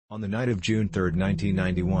On the night of June 3,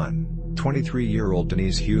 1991, 23-year-old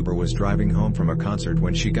Denise Huber was driving home from a concert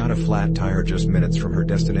when she got a flat tire just minutes from her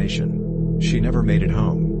destination. She never made it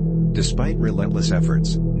home. Despite relentless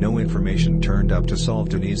efforts, no information turned up to solve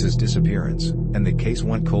Denise's disappearance, and the case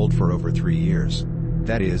went cold for over 3 years.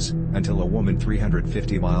 That is, until a woman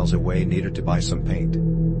 350 miles away needed to buy some paint.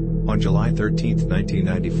 On July 13,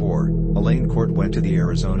 1994, Elaine Court went to the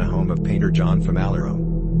Arizona home of painter John Famalaro.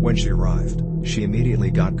 When she arrived, she immediately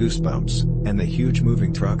got goosebumps, and the huge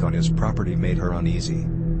moving truck on his property made her uneasy.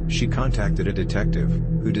 She contacted a detective,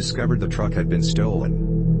 who discovered the truck had been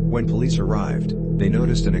stolen. When police arrived, they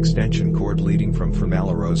noticed an extension cord leading from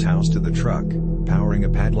Famalaro's house to the truck, powering a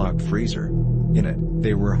padlocked freezer. In it,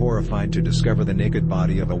 they were horrified to discover the naked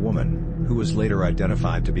body of a woman, who was later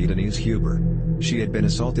identified to be Denise Huber. She had been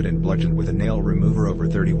assaulted and bludgeoned with a nail remover over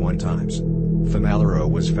 31 times. Famalaro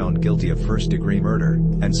was found guilty of first-degree murder,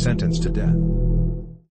 and sentenced to death.